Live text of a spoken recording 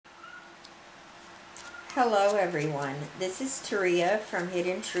Hello everyone, this is Taria from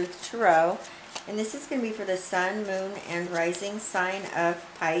Hidden Truth Tarot, and this is going to be for the Sun, Moon, and Rising sign of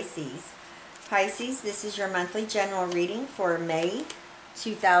Pisces. Pisces, this is your monthly general reading for May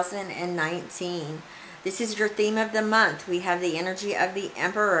 2019. This is your theme of the month. We have the energy of the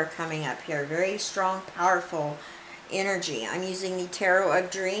Emperor coming up here. Very strong, powerful energy. I'm using the Tarot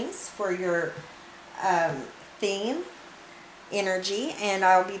of Dreams for your theme energy, and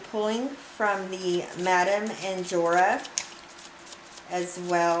I'll be pulling from the Madame and Dora as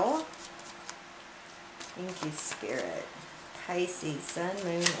well. Thank you, Spirit. Pisces, Sun,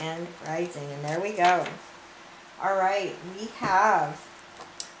 Moon, and Rising. And there we go. All right, we have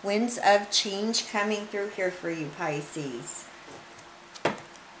winds of change coming through here for you, Pisces.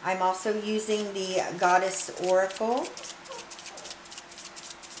 I'm also using the Goddess Oracle.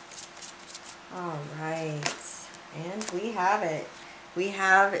 All right. And we have it. We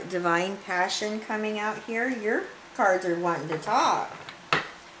have Divine Passion coming out here. Your cards are wanting to talk.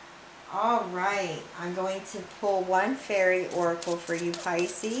 All right. I'm going to pull one Fairy Oracle for you,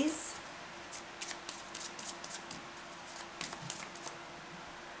 Pisces.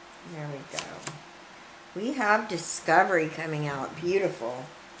 There we go. We have Discovery coming out. Beautiful.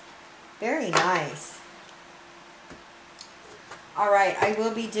 Very nice. Alright, I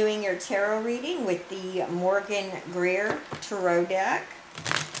will be doing your tarot reading with the Morgan Greer Tarot deck.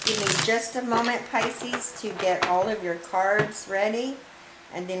 Give me just a moment, Pisces, to get all of your cards ready,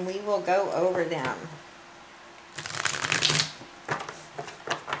 and then we will go over them.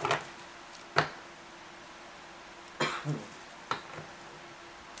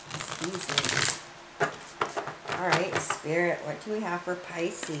 Excuse me. Alright, Spirit, what do we have for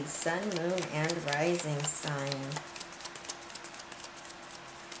Pisces? Sun, Moon, and Rising sign.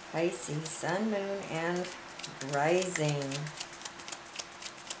 Pisces, Sun, Moon, and Rising.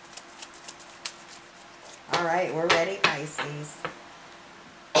 All right, we're ready, Pisces.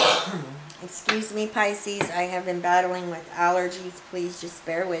 Excuse me, Pisces. I have been battling with allergies. Please just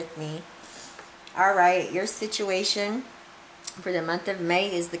bear with me. All right, your situation for the month of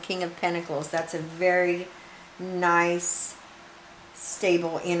May is the King of Pentacles. That's a very nice,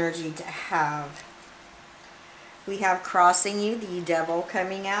 stable energy to have. We have crossing you, the Devil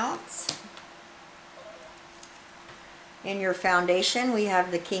coming out. In your foundation, we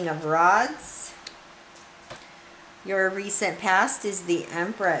have the King of Rods. Your recent past is the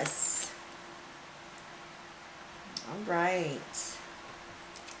Empress. All right.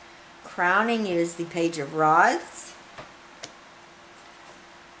 Crowning you is the Page of Rods.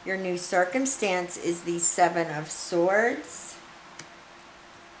 Your new circumstance is the Seven of Swords.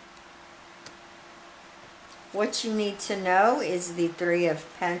 What you need to know is the Three of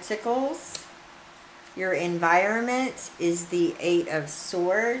Pentacles. Your environment is the Eight of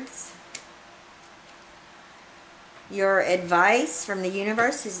Swords. Your advice from the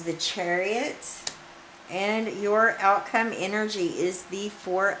universe is the Chariot. And your outcome energy is the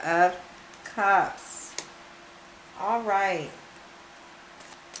Four of Cups. All right.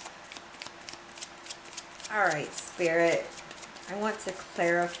 All right, Spirit. I want to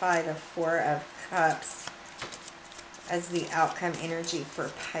clarify the Four of Cups as the outcome energy for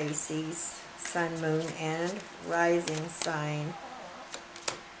Pisces, Sun, Moon, and Rising sign.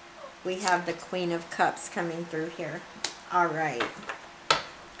 We have the Queen of Cups coming through here. All right.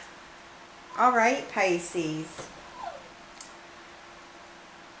 All right, Pisces.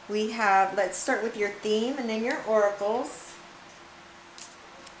 We have, let's start with your theme and then your oracles.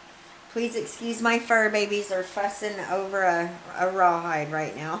 Please excuse my fur babies. They're fussing over a rawhide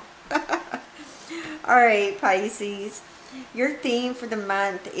right now. All right, Pisces. Your theme for the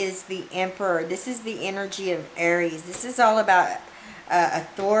month is the Emperor. This is the energy of Aries. This is all about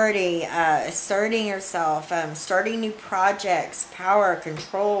authority, asserting yourself, starting new projects, power,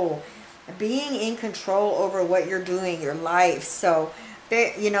 control, being in control over what you're doing, your life. So,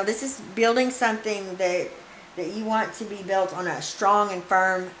 you know, this is building something that you want to be built on a strong and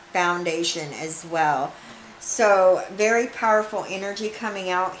firm foundation as well. So, very powerful energy coming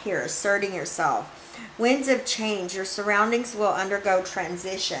out here, asserting yourself. Winds of change. Your surroundings will undergo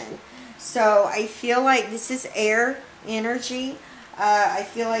transition. So, I feel like this is air energy. I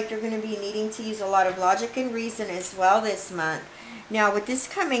feel like you're going to be needing to use a lot of logic and reason as well this month. Now, with this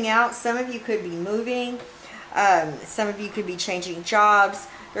coming out, some of you could be moving. Some of you could be changing jobs.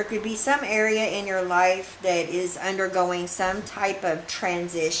 There could be some area in your life that is undergoing some type of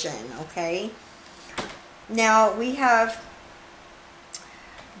transition, okay? Now, we have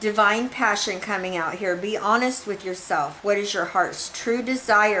Divine Passion coming out here. Be honest with yourself. What is your heart's true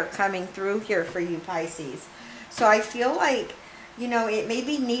desire coming through here for you, Pisces? So I feel like you know, it may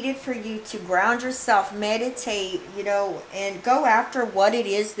be needed for you to ground yourself, meditate, you know, and go after what it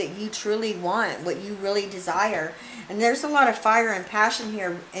is that you truly want, what you really desire. And there's a lot of fire and passion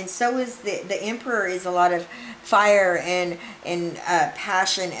here, and so is the Emperor is a lot of fire and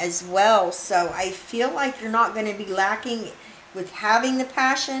passion as well. So I feel like you're not going to be lacking with having the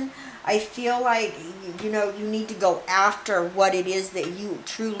passion. I feel like, you know, you need to go after what it is that you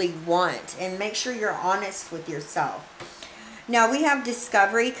truly want, and make sure you're honest with yourself. Now we have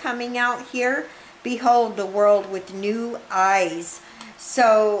discovery coming out here. Behold the world with new eyes.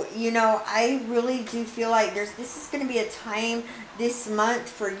 So, you know, I really do feel like this is going to be a time this month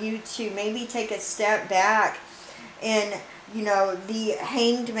for you to maybe take a step back. And, you know, the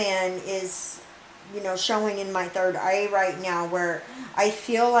Hanged Man is, you know, showing in my third eye right now, where I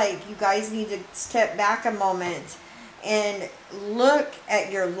feel like you guys need to step back a moment and look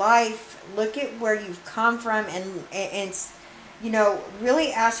at your life, look at where you've come from, and you know,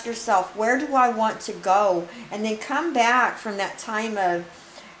 really ask yourself, where do I want to go? And then come back from that time of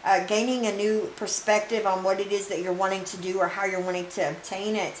gaining a new perspective on what it is that you're wanting to do or how you're wanting to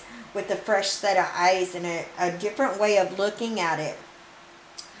obtain it, with a fresh set of eyes and a different way of looking at it.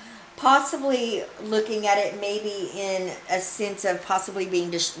 Possibly looking at it maybe in a sense of possibly being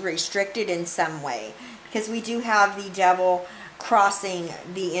restricted in some way, because we do have the devil crossing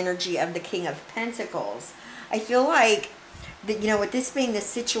the energy of the King of Pentacles. I feel like that, you know, with this being the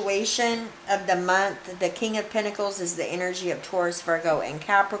situation of the month, the King of Pentacles is the energy of Taurus, Virgo, and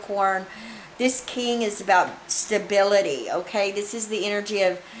Capricorn. This king is about stability, okay? This is the energy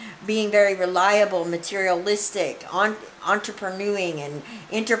of being very reliable, materialistic, entrepreneuring and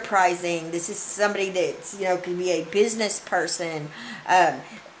enterprising. This is somebody that's, you know, could be a business person.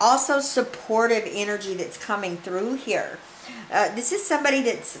 Also supportive energy that's coming through here. This is somebody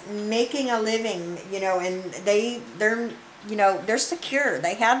that's making a living, you know, and they're you know, they're secure.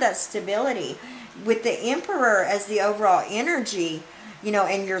 They have that stability. With the Emperor as the overall energy, you know,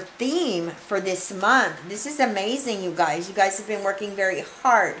 and your theme for this month, this is amazing, you guys. You guys have been working very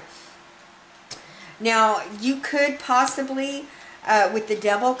hard. Now, you could possibly, with the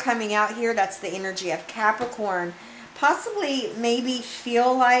devil coming out here, that's the energy of Capricorn, possibly maybe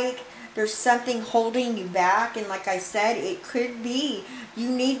feel like there's something holding you back. And like I said, it could be you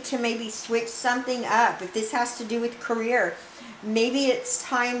need to maybe switch something up. If this has to do with career, maybe it's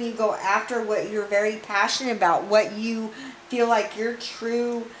time you go after what you're very passionate about, what you feel like your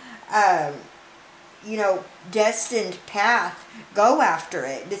true, you know, destined path. Go after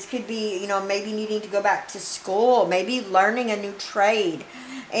it. This could be, you know, maybe needing to go back to school, maybe learning a new trade.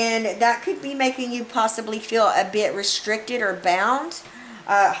 And that could be making you possibly feel a bit restricted or bound,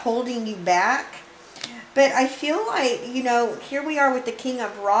 holding you back. But I feel like, you know, here we are with the King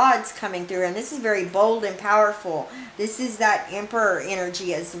of Rods coming through, and this is very bold and powerful. This is that Emperor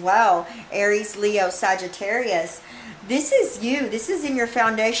energy as well. Aries, Leo, Sagittarius. This is you. This is in your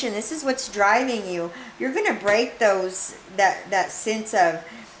foundation. This is what's driving you. You're going to break that sense of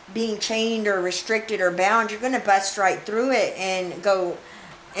being chained or restricted or bound. You're going to bust right through it and go.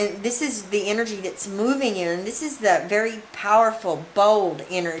 And this is the energy that's moving you. And this is the very powerful, bold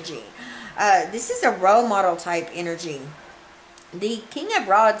energy. This is a role model type energy. The King of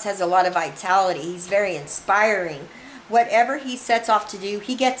Rods has a lot of vitality. He's very inspiring. Whatever he sets off to do,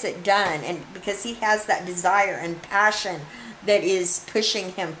 he gets it done. And because he has that desire and passion that is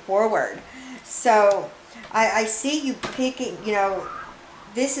pushing him forward. So I see you picking, you know,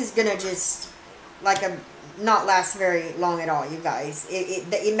 this is going to just like not last very long at all, you guys.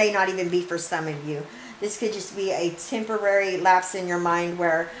 It may not even be for some of you. This could just be a temporary lapse in your mind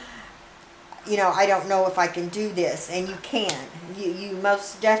where, you know, I don't know if I can do this. And you can. You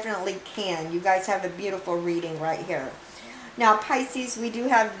most definitely can. You guys have a beautiful reading right here. Now, Pisces, we do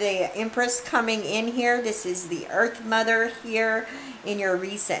have the Empress coming in here. This is the Earth Mother here in your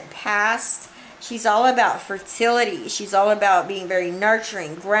recent past. She's all about fertility. She's all about being very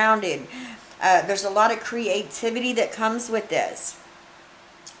nurturing, grounded. There's a lot of creativity that comes with this.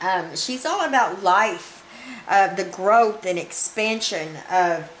 She's all about life, the growth and expansion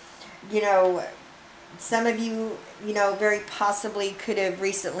of, you know, some of you, you know, very possibly could have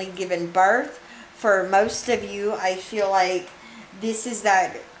recently given birth. For most of you, I feel like this is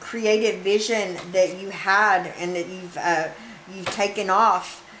that creative vision that you had and that you've taken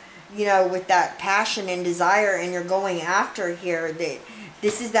off, you know, with that passion and desire, and you're going after here. That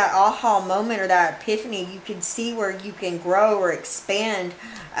this is that aha moment or that epiphany. You can see where you can grow or expand,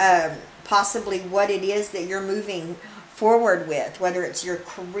 possibly what it is that you're moving forward with, whether it's your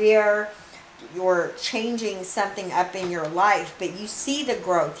career, you're changing something up in your life, but you see the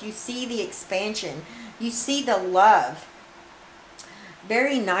growth, you see the expansion, you see the love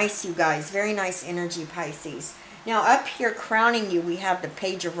Very nice, you guys. Very nice energy, Pisces. Now, up here crowning you, we have the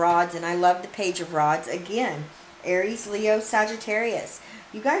Page of Rods, and I love the Page of Rods. Again, Aries, Leo, Sagittarius.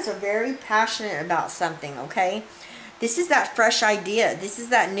 You guys are very passionate about something, okay? This is that fresh idea. This is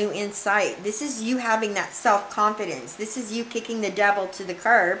that new insight. This is you having that self-confidence. This is you kicking the devil to the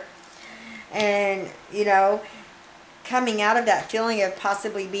curb and, you know, coming out of that feeling of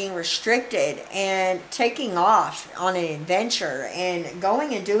possibly being restricted and taking off on an adventure and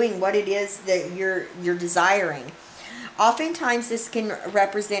going and doing what it is that you're desiring. Oftentimes this can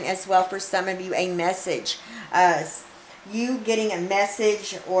represent as well for some of you a message. You getting a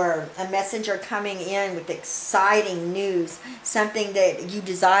message or a messenger coming in with exciting news, something that you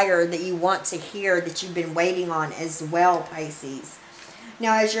desire, that you want to hear, that you've been waiting on as well, Pisces.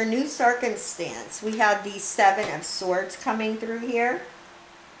 Now, as your new circumstance, we have the Seven of Swords coming through here.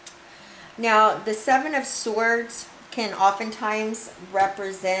 Now, the Seven of Swords can oftentimes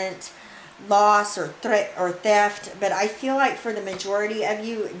represent loss or threat or theft, but I feel like for the majority of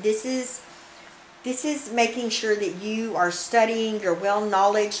you, this is making sure that you are studying, you're well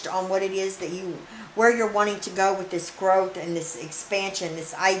knowledged on what it is that where you're wanting to go with this growth and this expansion,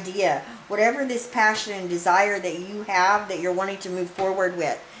 this idea, whatever this passion and desire that you have that you're wanting to move forward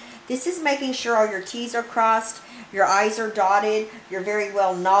with. This is making sure all your T's are crossed, your I's are dotted, you're very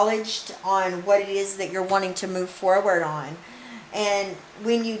well knowledged on what it is that you're wanting to move forward on. And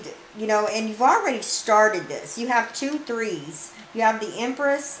when you know, and you've already started this, you have 2 3s. You have the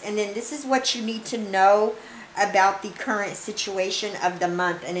Empress, and then this is what you need to know about the current situation of the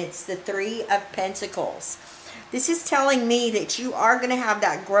month, and it's the 3 of Pentacles. This is telling me that you are going to have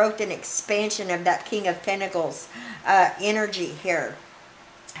that growth and expansion of that King of Pentacles energy here.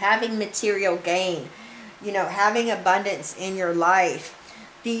 Having material gain, you know, having abundance in your life.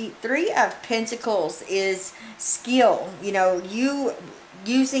 The 3 of Pentacles is skill, you know, you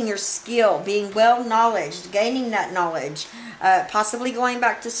using your skill, being well knowledged, gaining that knowledge, possibly going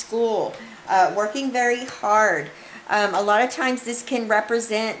back to school, working very hard. A lot of times this can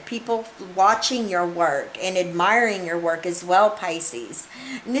represent people watching your work and admiring your work as well, Pisces.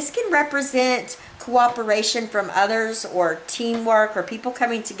 And this can represent cooperation from others or teamwork or people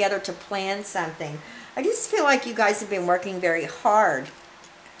coming together to plan something. I just feel like you guys have been working very hard.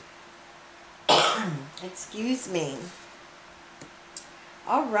 Excuse me.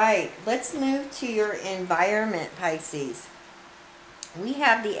 All right, let's move to your environment, Pisces. We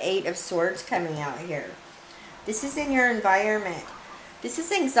have the 8 of Swords coming out here. This is in your environment. This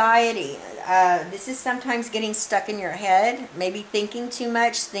is anxiety. This is sometimes getting stuck in your head, maybe thinking too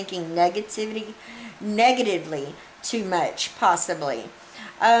much, thinking negatively too much, possibly.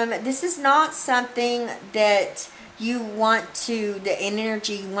 This is not something that you want to, the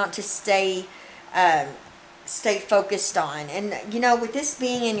energy you want to stay focused on. And you know, with this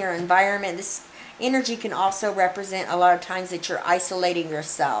being in your environment, this energy can also represent a lot of times that you're isolating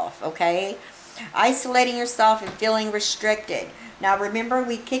yourself, okay? Isolating yourself and feeling restricted. Now remember,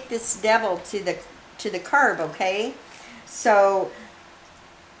 we kick this devil to the curb, okay? So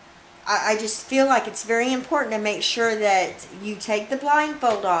I just feel like it's very important to make sure that you take the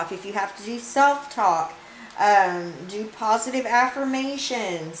blindfold off. If you have to do self-talk, do positive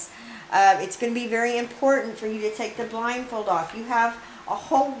affirmations. It's going to be very important for you to take the blindfold off. You have a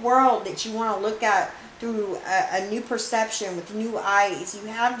whole world that you want to look at through a new perception with new eyes. You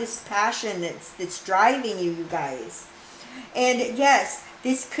have this passion that's driving you, you guys. And yes,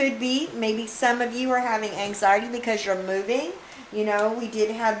 this could be, maybe some of you are having anxiety because you're moving. You know, we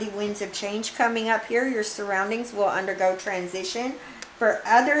did have the winds of change coming up here. Your surroundings will undergo transition. For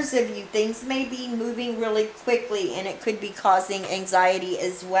others of you, things may be moving really quickly and it could be causing anxiety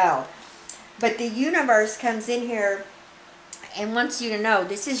as well. But the universe comes in here and wants you to know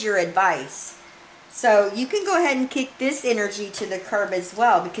this is your advice. So you can go ahead and kick this energy to the curb as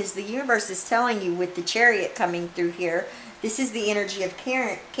well, because the universe is telling you with the Chariot coming through here, this is the energy of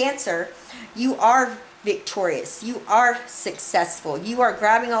Cancer. You are victorious. You are successful. You are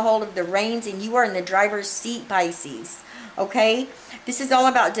grabbing a hold of the reins and you are in the driver's seat, Pisces. Okay? This is all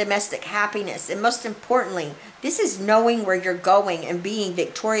about domestic happiness. And most importantly, this is knowing where you're going and being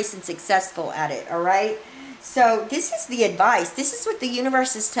victorious and successful at it. All right? So this is the advice. This is what the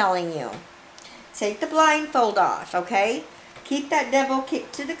universe is telling you. Take the blindfold off, okay? Keep that devil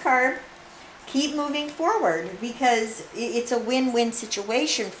kicked to the curb. Keep moving forward, because it's a win-win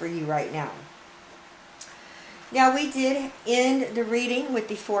situation for you right now. Now, we did end the reading with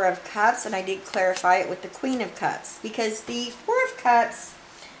the Four of Cups, and I did clarify it with the Queen of Cups, because the Four of Cups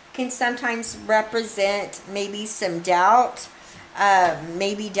can sometimes represent maybe some doubt,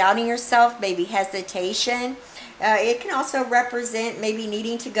 maybe doubting yourself, maybe hesitation. It can also represent maybe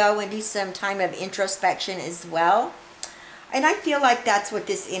needing to go and do some time of introspection as well. And I feel like that's what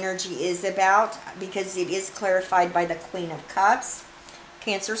this energy is about, because it is clarified by the Queen of Cups.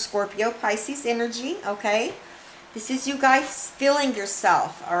 Cancer, Scorpio, Pisces energy, okay? This is you guys feeling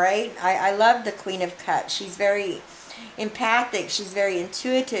yourself, all right? I love the Queen of Cups. She's very empathic. She's very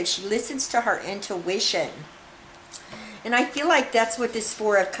intuitive. She listens to her intuition. And I feel like that's what this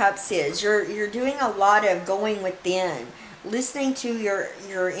Four of Cups is. You're doing a lot of going within, listening to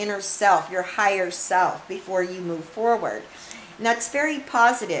your inner self, your higher self, before you move forward. And that's very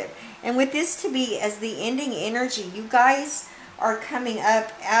positive. And with this to be as the ending energy, you guys are coming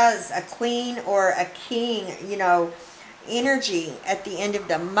up as a queen or a king, you know, energy at the end of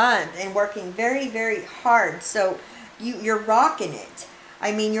the month, and working very, very hard. So you're rocking it.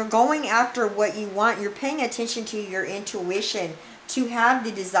 I mean, you're going after what you want. You're paying attention to your intuition to have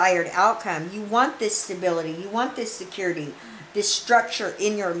the desired outcome. You want this stability. You want this security, this structure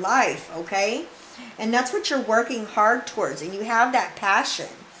in your life, okay? And that's what you're working hard towards, and you have that passion.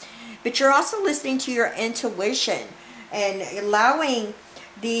 But you're also listening to your intuition and allowing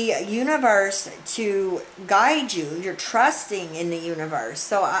the universe to guide you. You're trusting in the universe.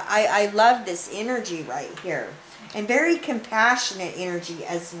 So I love this energy right here. And very compassionate energy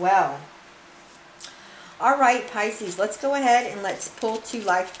as well. All right, Pisces, let's go ahead and let's pull 2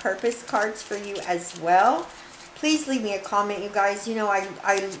 life purpose cards for you as well. Please leave me a comment, you guys. You know,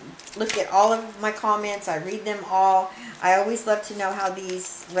 I look at all of my comments. I read them all. I always love to know how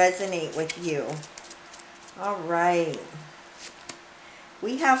these resonate with you. All right.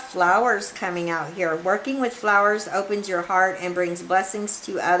 We have flowers coming out here. Working with flowers opens your heart and brings blessings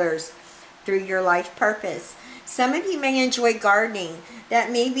to others through your life purpose. Some of you may enjoy gardening. That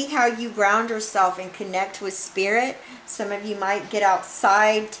may be how you ground yourself and connect with spirit. Some of you might get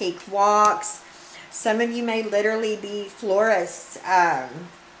outside, take walks. Some of you may literally be florists.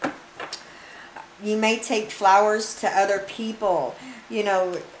 You may take flowers to other people. You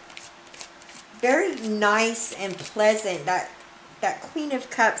know, very nice and pleasant. That Queen of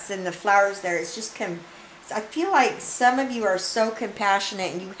Cups and the flowers there, it's just I feel like some of you are so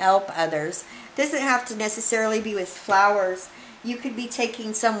compassionate and you help others. Doesn't have to necessarily be with flowers. You could be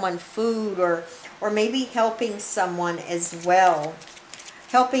taking someone food, or maybe helping someone as well.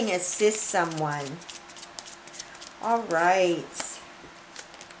 Helping assist someone. All right.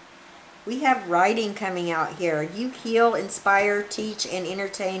 We have writing coming out here. You heal, inspire, teach, and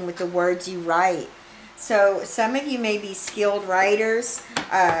entertain with the words you write. So some of you may be skilled writers,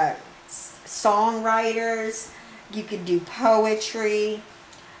 songwriters. You could do poetry.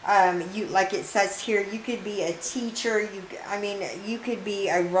 Like it says here, you could be a teacher. You could be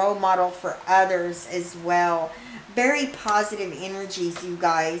a role model for others as well. Very positive energies, you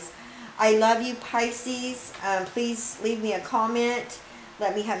guys. I love you, Pisces. Please leave me a comment.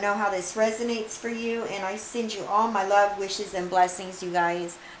 Let me know how this resonates for you. And I send you all my love, wishes, and blessings, you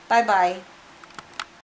guys. Bye-bye.